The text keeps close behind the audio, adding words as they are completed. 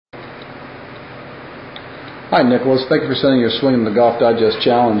Hi Nicholas, thank you for sending your swing in the Golf Digest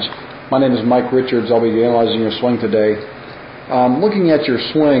Challenge. My name is Mike Richards. I'll be analyzing your swing today. Looking at your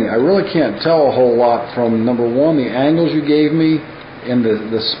swing, I really can't tell a whole lot from, number one, the angles you gave me and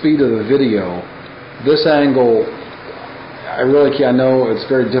the speed of the video. This angle, I really can't. I know it's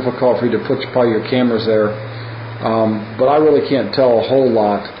very difficult for you to put probably your cameras there, but I really can't tell a whole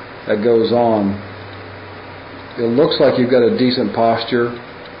lot that goes on. It looks like you've got a decent posture.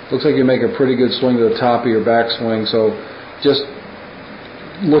 Looks like you make a pretty good swing to the top of your backswing. So just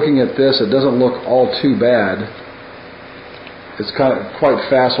looking at this, it doesn't look all too bad. It's kind of quite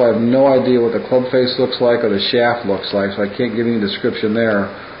fast, so I have no idea what the club face looks like or the shaft looks like, so I can't give any description there.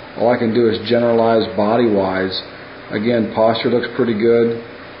 All I can do is generalize body-wise. Again, posture looks pretty good,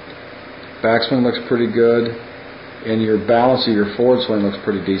 backswing looks pretty good, and your balance of your forward swing looks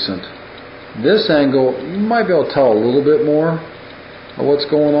pretty decent. This angle, you might be able to tell a little bit more of what's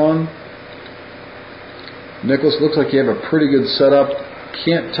going on. Nicholas, looks like you have a pretty good setup.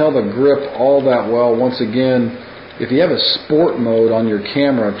 Can't tell the grip all that well. Once again, if you have a sport mode on your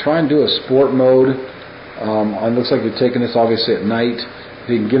camera, try and do a sport mode. It looks like you're taking this obviously at night. If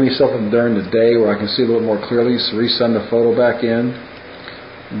you can give me something during the day where I can see a little more clearly, so resend the photo back in.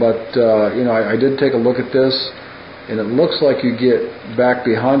 But you know, I did take a look at this, and it looks like you get back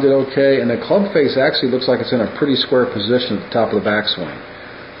behind it okay, and the club face actually looks like it's in a pretty square position at the top of the backswing.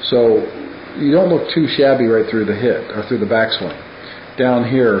 So you don't look too shabby right through the hit or through the backswing. Down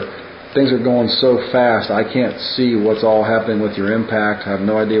here, things are going so fast I can't see what's all happening with your impact. I have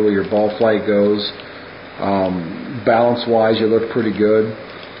no idea where your ball flight goes. Balance wise, you look pretty good.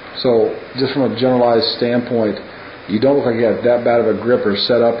 So just from a generalized standpoint, you don't look like you have that bad of a grip or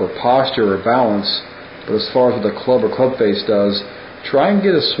setup or posture or balance. But as far as what the club or club face does, try and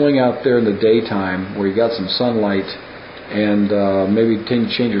get a swing out there in the daytime where you got some sunlight, and maybe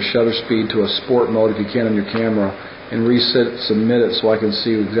change your shutter speed to a sport mode if you can on your camera, and submit it so I can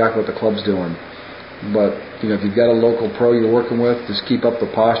see exactly what the club's doing. But you know, if you've got a local pro you're working with, just keep up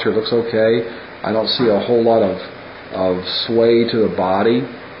the posture. It looks okay. I don't see a whole lot of sway to the body.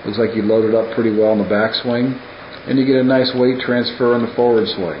 Looks like you loaded up pretty well in the backswing, and you get a nice weight transfer in the forward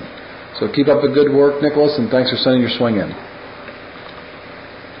swing. So keep up the good work, Nicholas, and thanks for sending your swing in.